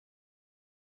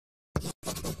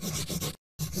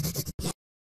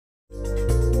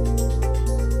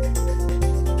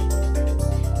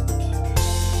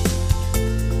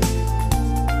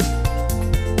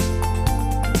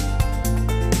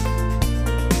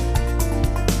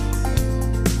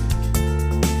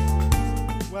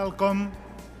Welcome.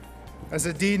 As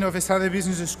the Dean of Esade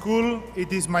Business School,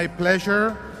 it is my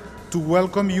pleasure to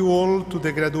welcome you all to the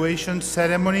graduation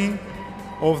ceremony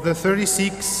of the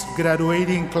 36th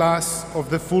graduating class of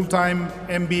the full-time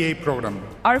MBA program.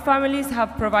 Our families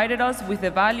have provided us with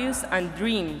the values and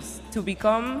dreams to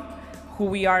become who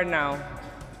we are now.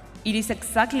 It is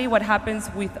exactly what happens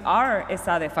with our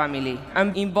Esade family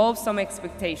and involves some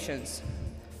expectations.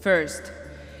 First,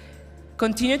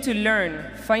 continue to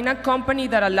learn. Find a company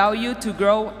that allows you to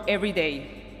grow every day.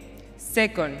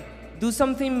 Second, do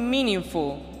something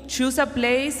meaningful. Choose a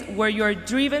place where you're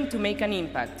driven to make an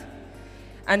impact.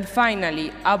 And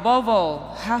finally, above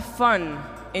all, have fun,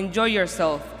 enjoy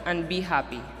yourself, and be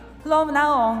happy. From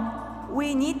now on,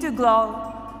 we need to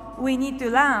grow, we need to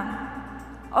learn.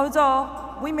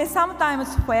 Although we may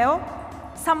sometimes fail,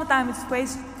 sometimes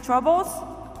face troubles,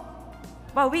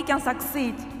 but we can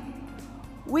succeed.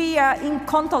 We are in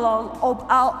control of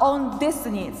our own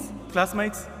destinies.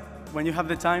 Classmates, when you have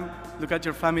the time, look at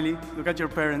your family, look at your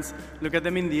parents, look at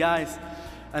them in the eyes,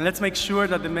 and let's make sure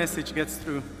that the message gets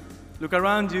through. Look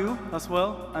around you as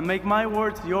well, and make my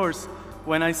words yours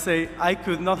when I say I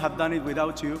could not have done it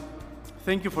without you.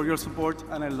 Thank you for your support,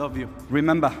 and I love you.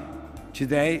 Remember,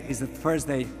 today is the first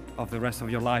day of the rest of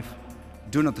your life.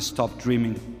 Do not stop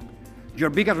dreaming.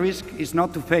 Your biggest risk is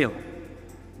not to fail,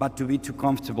 but to be too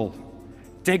comfortable.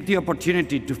 Take the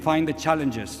opportunity to find the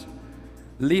challenges.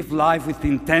 Live life with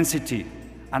intensity,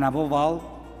 and above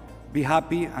all, be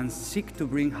happy and seek to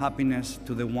bring happiness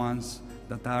to the ones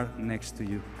that are next to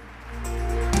you.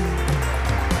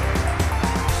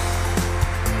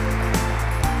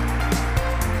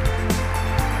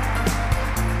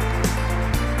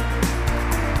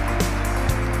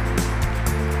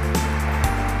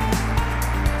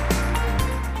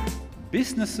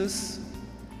 Businesses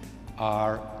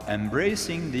are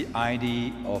embracing the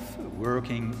idea of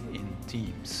working in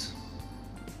teams,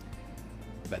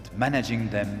 but managing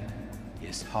them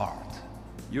is hard.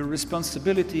 Your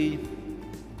responsibility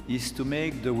is to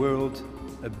make the world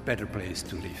a better place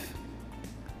to live.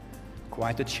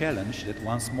 Quite a challenge that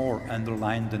once more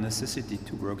underlined the necessity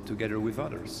to work together with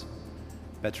others.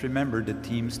 But remember that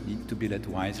teams need to be led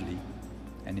wisely,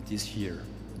 and it is here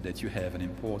that you have an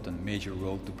important major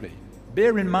role to play.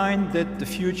 Bear in mind that the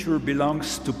future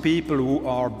belongs to people who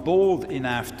are bold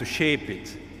enough to shape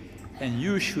it, and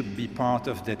you should be part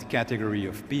of that category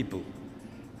of people.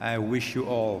 I wish you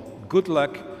all good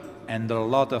luck and a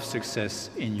lot of success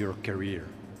in your career.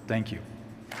 Thank you.